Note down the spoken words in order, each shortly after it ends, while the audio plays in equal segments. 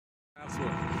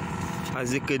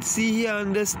As you could see here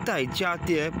on this tight chart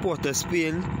here, Port of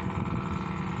Spain,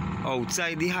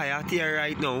 outside the Hyatt here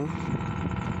right now,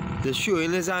 the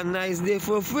showing is a nice day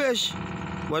for fish,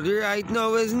 but right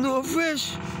now is no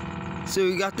fish, so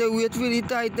we got to wait for the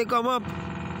tide to come up.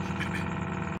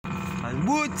 And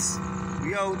boots,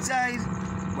 we outside,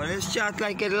 but it's chat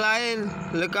like it's lying.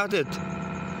 Look at it.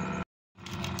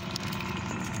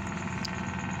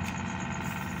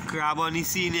 Crab on the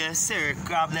scene here, sir.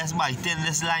 Crab that's biting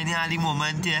this line here at the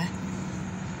moment here.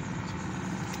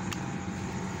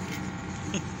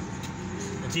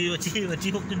 What you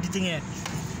hook to the thing here?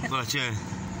 Watch it.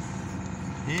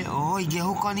 Hey, oh, he get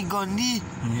hook on the Gandhi.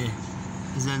 Yeah.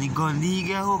 He's on the Gandhi, he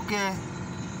get hook here.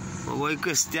 My boy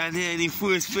Christian here in the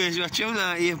first fish. Watch him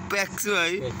now, he pecks,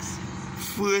 right?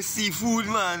 First seafood,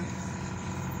 man.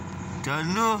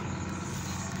 Don't know.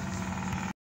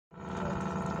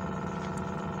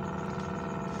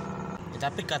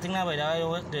 Tapi cutting lah, dah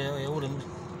udah dah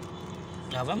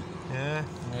Yeah.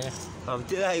 I'm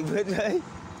still like, but right?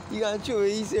 You can't show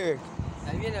it, sir.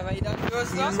 I mean, I might not show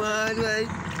stuff. Mad, right?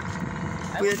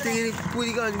 First thing, put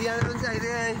the gun behind on side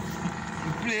there.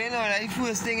 You playing alright.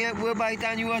 First thing, you bite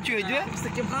and you watch it, yeah?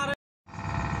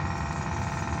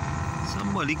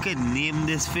 Somebody could name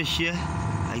this fish here.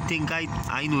 I think I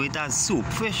know it as soap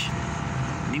fish.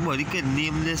 Anybody could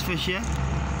name this fish here?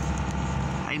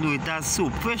 I know it as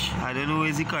soap fish. I don't know what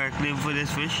is the correct name for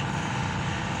this fish.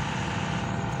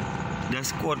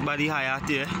 That's caught by the Hyatt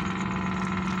here.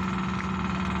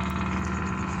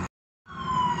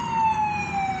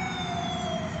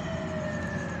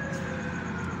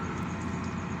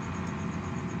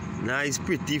 Nice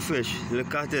pretty fish.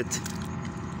 Look at it.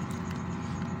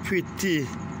 Pretty.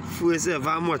 First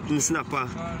ever mutton snapper.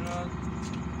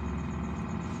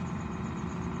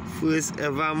 First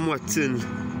ever mutton.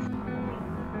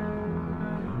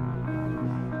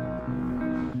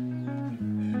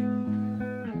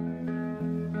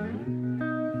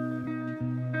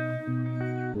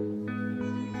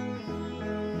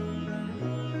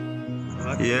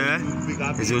 Yeah,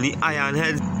 it's only iron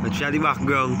head, but try the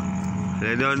background.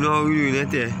 I don't know how we're doing it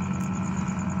here.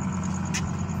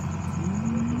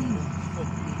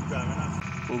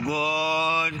 Oh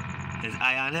God, it's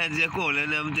iron heads they're calling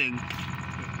them thing.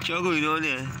 What's going on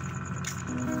here?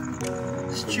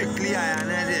 Strictly iron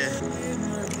head here.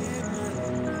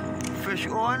 Fish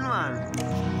on, man.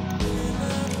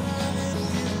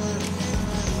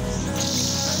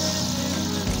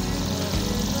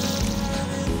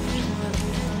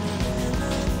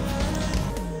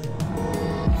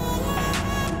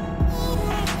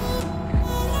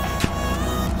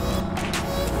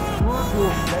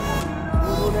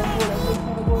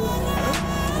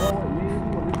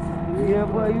 Yeah,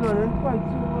 boy, you are quite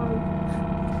too much.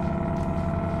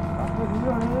 After you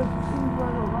are here, you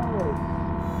are not always.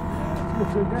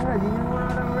 Look at that, you know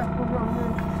what I'm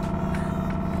recommending.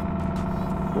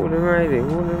 Hold him right there,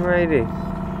 hold him right there.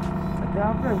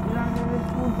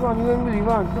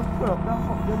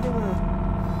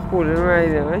 Hold him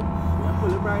right there, right? Yeah, pull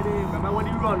him right there. Remember when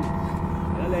you run?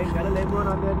 Gotta let him run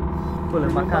and then pull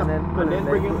him back and then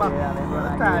bring him back. And then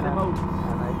run Tire again him out.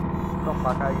 And I come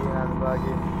back again and go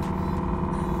again.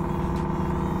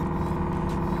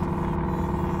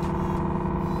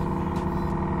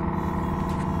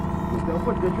 Don't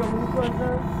put the drum in front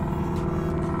now.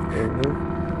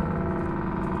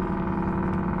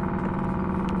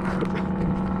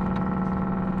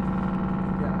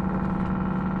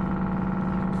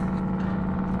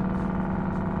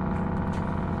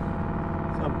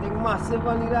 Something massive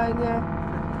on the line here.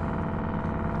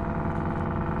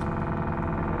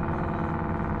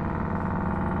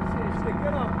 Stick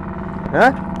it up.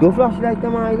 Huh? Go flashlight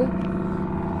them either.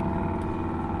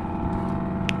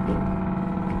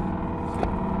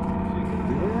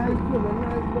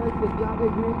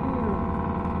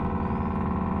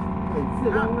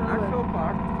 Not so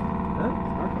far. Huh?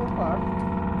 Not so far.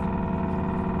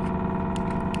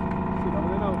 See down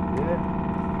there now? Yeah.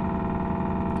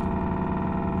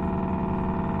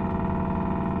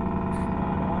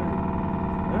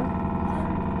 Huh?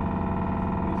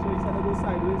 So he's gonna go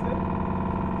sideways there?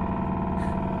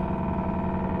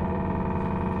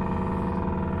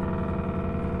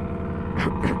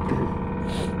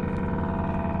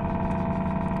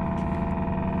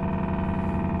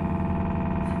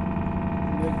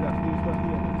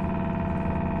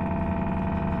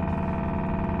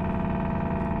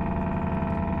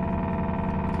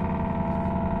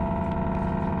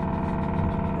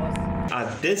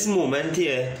 At this moment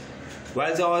here,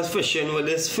 whilst I was fishing with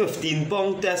this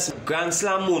 15-pound test Grand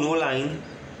Slam mono line,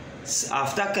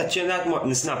 after catching that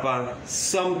mutton snapper,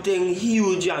 something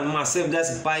huge and massive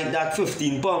just bite that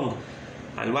 15-pound.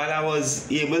 And while I was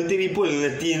able to be pulling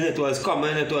the tin, it was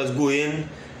coming, it was going.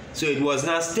 So it was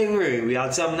not stingray. We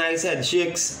had some nice head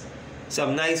shakes,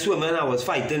 some nice swimming. I was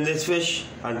fighting this fish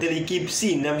until he keep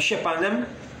seeing them ship on them.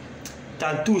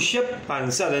 Had 2 ship,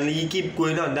 and suddenly he keep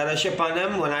going under the ship on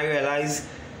them. When I realized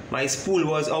my spool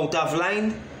was out of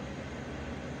line,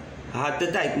 I had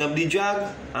to tighten up the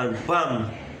drag, and bam,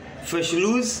 fish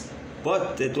loose.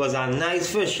 But it was a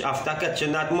nice fish after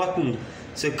catching that mutton.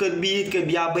 So it could be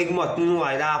a big mutton, or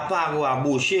either a pag or a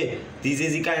boucher. This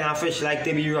is the kind of fish like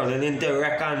to be running into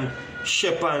wreck and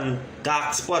ship and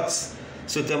dark spots.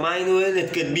 So to my knowing,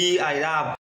 it could be either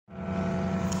a...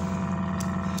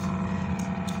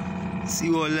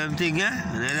 See all them thing,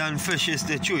 and then fishes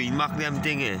to chew, mark them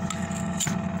thing,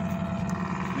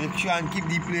 Make sure and keep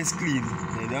the place clean.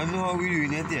 I don't know how we're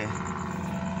doing it here.